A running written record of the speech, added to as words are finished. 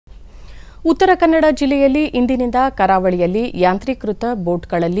ಉತ್ತರ ಕನ್ನಡ ಜಿಲ್ಲೆಯಲ್ಲಿ ಇಂದಿನಿಂದ ಕರಾವಳಿಯಲ್ಲಿ ಯಾಂತ್ರೀಕೃತ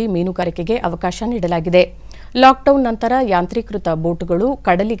ಬೋಟ್ಗಳಲ್ಲಿ ಮೀನುಗಾರಿಕೆಗೆ ಅವಕಾಶ ನೀಡಲಾಗಿದೆ. ಲಾಕ್ಡೌನ್ ನಂತರ ಯಾಂತ್ರೀಕೃತ ಬೋಟ್ಗಳು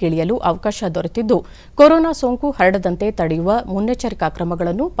ಕಡಲಿಗಿಳಿಯಲು ಅವಕಾಶ ದೊರೆತಿದ್ದು, ಕೊರೋನಾ ಸೋಂಕು ಹರಡದಂತೆ ತಡೆಯುವ ಮುನ್ನೆಚ್ಚರಿಕಾ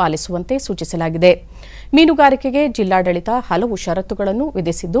ಕ್ರಮಗಳನ್ನು ಪಾಲಿಸುವಂತೆ ಸೂಚಿಸಲಾಗಿದೆ. ಮೀನುಗಾರಿಕೆಗೆ ಜಿಲ್ಲಾಡಳಿತ ಹಲವು ಷರತ್ತುಗಳನ್ನು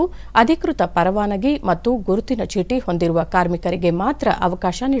ವಿಧಿಸಿದ್ದು, ಅಧಿಕೃತ ಪರವಾನಗಿ ಮತ್ತು ಗುರುತಿನ ಚೀಟಿ ಹೊಂದಿರುವ ಕಾರ್ಮಿಕರಿಗೆ ಮಾತ್ರ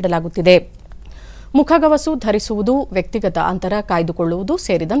ಅವಕಾಶ ನೀಡಲಾಗುತ್ತಿದೆ. ಮುಖಗವಸು ಧರಿಸುವುದು, ವ್ಯಕ್ತಿಗತ ಅಂತರ ಕಾಯ್ದುಕೊಳ್ಳುವುದು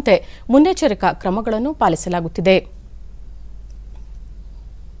ಸೇರಿದಂತೆ ಮುನ್ನೆಚ್ಚರಿಕಾ ಕ್ರಮಗಳನ್ನು ಪಾಲಿಸಲಾಗುತ್ತಿದೆ.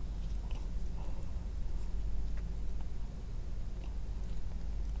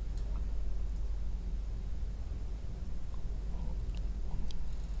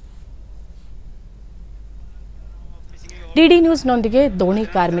 ಡಿಡಿ ನ್ಯೂಸ್ನೊಂದಿಗೆ ದೋಣಿ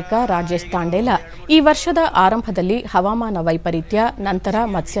ಕಾರ್ಮಿಕ ರಾಜೇಶ್ ತಾಂಡೇಲ ಈ ವರ್ಷದ ಆರಂಭದಲ್ಲಿ ಹವಾಮಾನ ವೈಪರೀತ್ಯ, ನಂತರ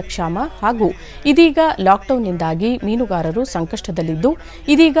ಮತ್ಸ್ಯಕ್ಷಾಮ ಹಾಗೂ ಇದೀಗ ಲಾಕ್ಡೌನ್ನಿಂದಾಗಿ ಮೀನುಗಾರರು ಸಂಕಷ್ಟದಲ್ಲಿದ್ದು,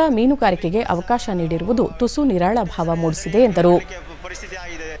 ಇದೀಗ ಮೀನುಗಾರಿಕೆಗೆ ಅವಕಾಶ ನೀಡಿರುವುದು ತುಸು ನಿರಾಳ ಭಾವ ಮೂಡಿಸಿದೆ ಎಂದರು. ಪರಿಸ್ಥಿತಿ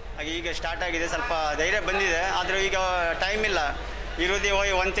ಆಗಿದೆ, ಈಗ ಸ್ಟಾರ್ಟ್ ಆಗಿದೆ, ಸ್ವಲ್ಪ ಧೈರ್ಯ ಬಂದಿದೆ. ಆದರೆ ಈಗ ಟೈಮ್ ಇಲ್ಲ, ಇರೋದೇ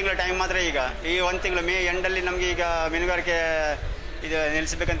ಒಂದು ತಿಂಗಳ ಟೈಮ್ ಮಾತ್ರ. ಈಗ ಈ ಒಂದು ತಿಂಗಳು ಮೇ ಎಂಡಲ್ಲಿ ನಮಗೆ ಈಗ ಮೀನುಗಾರಿಕೆ ಇದು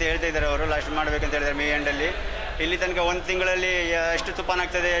ನಿಲ್ಲಿಸಬೇಕಂತ ಹೇಳ್ತಾ ಇದ್ದಾರೆ. ಅವರು ಲಾಸ್ಟ್ ಮಾಡಬೇಕಂತ ಹೇಳಿದ್ದಾರೆ ಮೇ ಎಂಡಲ್ಲಿ. ಇಲ್ಲಿ ತನಕ ಒಂದು ತಿಂಗಳಲ್ಲಿ ಎಷ್ಟು ತುಫಾನ್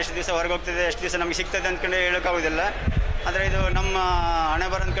ಆಗ್ತದೆ, ಎಷ್ಟು ದಿವಸ ಹೊರಗೆ ಹೋಗ್ತದೆ, ಎಷ್ಟು ದಿವಸ ನಮಗೆ ಸಿಗ್ತದೆ ಅಂದ್ಕೊಂಡು ಹೇಳೋಕ್ಕಾಗೋದಿಲ್ಲ. ಆದರೆ ಇದು ನಮ್ಮ ಹಣೆ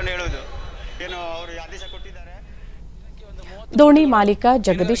ಬರ ಅಂದ್ಕೊಂಡು ಹೇಳೋದು. ಏನು ಅವರು ಆದೇಶ ಕೊಟ್ಟಿದ್ದಾರೆ. ದೋಣಿ ಮಾಲೀಕ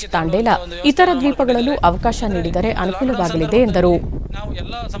ಜಗದೀಶ್ ತಾಂಡೇಲ ಇತರ ದ್ವೀಪಗಳಲ್ಲೂ ಅವಕಾಶ ನೀಡಿದರೆ ಅನುಕೂಲವಾಗಲಿದೆ ಎಂದರು. ನಾವು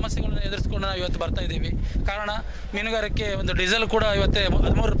ಎಲ್ಲ ಸಮಸ್ಯೆಗಳನ್ನು ಎದುರಿಸಿಕೊಂಡು ನಾವು ಇವತ್ತು ಬರ್ತಾ ಇದ್ದೀವಿ. ಕಾರಣ ಮೀನುಗಾರಿಕೆ ಒಂದು ಡೀಸೆಲ್ ಕೂಡ ಇವತ್ತೇ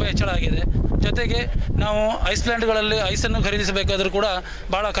 13 ರೂಪಾಯಿ ಹೆಚ್ಚಳ ಆಗಿದೆ. ಜೊತೆಗೆ ನಾವು ಐಸ್ಲ್ಯಾಂಡ್ಗಳಲ್ಲಿ ಐಸನ್ನು ಖರೀದಿಸಬೇಕಾದ್ರೂ ಕೂಡ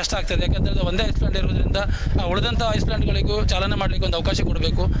ಭಾಳ ಕಷ್ಟ ಆಗ್ತದೆ. ಯಾಕಂದರೆ ಒಂದೇ ಐಸ್ಲ್ಯಾಂಡ್ ಇರೋದ್ರಿಂದ ಉಳಿದಂಥ ಐಸ್ಲ್ಯಾಂಡ್ಗಳಿಗೂ ಚಾಲನೆ ಮಾಡಲಿಕ್ಕೆ ಒಂದು ಅವಕಾಶ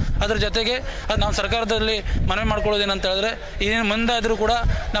ಕೊಡಬೇಕು. ಅದರ ಜೊತೆಗೆ ಅದು ನಾವು ಸರ್ಕಾರದಲ್ಲಿ ಮನವಿ ಮಾಡ್ಕೊಳ್ಳೋದೇನಂತ ಹೇಳಿದ್ರೆ, ಇನ್ನು ಮುಂದಾದರೂ ಕೂಡ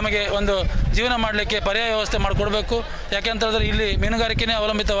ನಮಗೆ ಒಂದು ಜೀವನ ಮಾಡಲಿಕ್ಕೆ ಪರ್ಯಾಯ ವ್ಯವಸ್ಥೆ ಮಾಡಿಕೊಡ್ಬೇಕು. ಯಾಕೆಂತ ಹೇಳಿದ್ರೆ ಇಲ್ಲಿ ಮೀನುಗಾರಿಕೆನೇ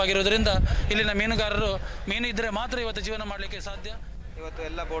ಅವಲಂಬಿತವಾಗಿರೋದ್ರಿಂದ ಇಲ್ಲಿನ ಮೀನುಗಾರರು ಮೀನಿದ್ರೆ ಮಾತ್ರ ಇವತ್ತು ಜೀವನ ಮಾಡಲಿಕ್ಕೆ ಸಾಧ್ಯ.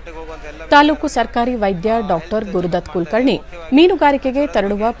 ತಾಲೂಕು ಸರ್ಕಾರಿ ವೈದ್ಯ ಡಾಕ್ಟರ್ ಗುರುದತ್ ಕುಲಕರ್ಣಿ ಮೀನುಗಾರಿಕೆಗೆ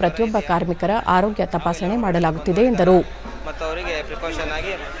ತೆರಳುವ ಪ್ರತಿಯೊಬ್ಬ ಕಾರ್ಮಿಕರ ಆರೋಗ್ಯ ತಪಾಸಣೆ ಮಾಡಲಾಗುತ್ತಿದೆ ಎಂದರು. ಮತ್ತು ಅವರಿಗೆ ಪ್ರಿಕಾಷನ್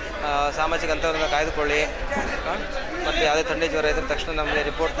ಆಗಿ ಸಾಮಾಜಿಕ ಅಂತರವನ್ನು ಕಾಯ್ದುಕೊಳ್ಳಿ, ಮತ್ತು ಯಾವುದೇ ಥಂಡಿ ಜ್ವರ ಇದ್ದ ತಕ್ಷಣ ನಮಗೆ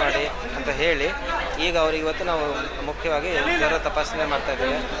ರಿಪೋರ್ಟ್ ಮಾಡಿ ಅಂತ ಹೇಳಿ ಈಗ ಅವರಿಗೆ ಇವತ್ತು ನಾವು ಮುಖ್ಯವಾಗಿ ಜ್ವರ ತಪಾಸಣೆ ಮಾಡ್ತಾ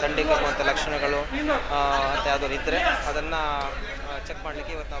ಇದ್ದೇವೆ. ಥಂಡಿ ಕಮ್ಮುವಂಥ ಲಕ್ಷಣಗಳು ಅಂತ ಯಾವುದಾದ್ರು ಇದ್ದರೆ ಅದನ್ನು ಚೆಕ್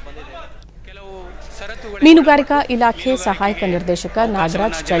ಮಾಡಲಿಕ್ಕೆ ಇವತ್ತು ನಾವು ಬಂದಿದ್ದೇವೆ. ಮೀನುಗಾರಿಕಾ ಇಲಾಖೆ ಸಹಾಯಕ ನಿರ್ದೇಶಕ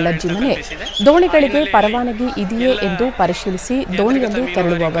ನಾಗರಾಜ್ ಚಳ್ಳಜ್ಜಿ ಮನೆ ದೋಣಿಗಳಿಗೆ ಪರವಾನಗಿ ಇದೆಯೇ ಎಂದು ಪರಿಶೀಲಿಸಿ ದೋಣಿಯಲ್ಲಿ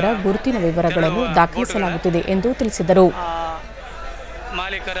ತೆರಳುವವರ ಗುರುತಿನ ವಿವರಗಳನ್ನು ದಾಖಲಿಸಲಾಗುತ್ತಿದೆ ಎಂದು ತಿಳಿಸಿದರು.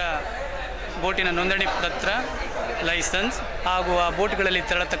 ಮಾಲೀಕರ ಬೋಟಿನ ನೋಂದಣಿ ಪತ್ರ, ಲೈಸೆನ್ಸ್ ಹಾಗೂ ಆ ಬೋಟ್ಗಳಲ್ಲಿ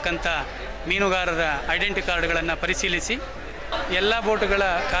ತೆರಳತಕ್ಕಂಥ ಮೀನುಗಾರರ ಐಡೆಂಟಿ ಕಾರ್ಡ್ಗಳನ್ನು ಪರಿಶೀಲಿಸಿ ಎಲ್ಲ ಬೋಟುಗಳ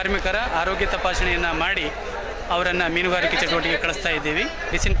ಕಾರ್ಮಿಕರ ಆರೋಗ್ಯ ತಪಾಸಣೆಯನ್ನು ಮಾಡಿ ಅವರನ್ನು ಮೀನುಗಾರಿಕೆ ಚಟುವಟಿಕೆ ಕಳಿಸ್ತಾ ಇದ್ದೀವಿ.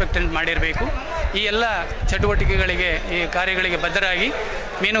 ಡಿಸ್ಇನ್ಫೆಕ್ಟೆಂಟ್ ಮಾಡಿರಬೇಕು. ಈ ಎಲ್ಲ ಚಟುವಟಿಕೆಗಳಿಗೆ, ಈ ಕಾರ್ಯಗಳಿಗೆ ಬದ್ಧರಾಗಿ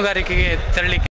ಮೀನುಗಾರಿಕೆಗೆ ತೆರಳಿಕೆ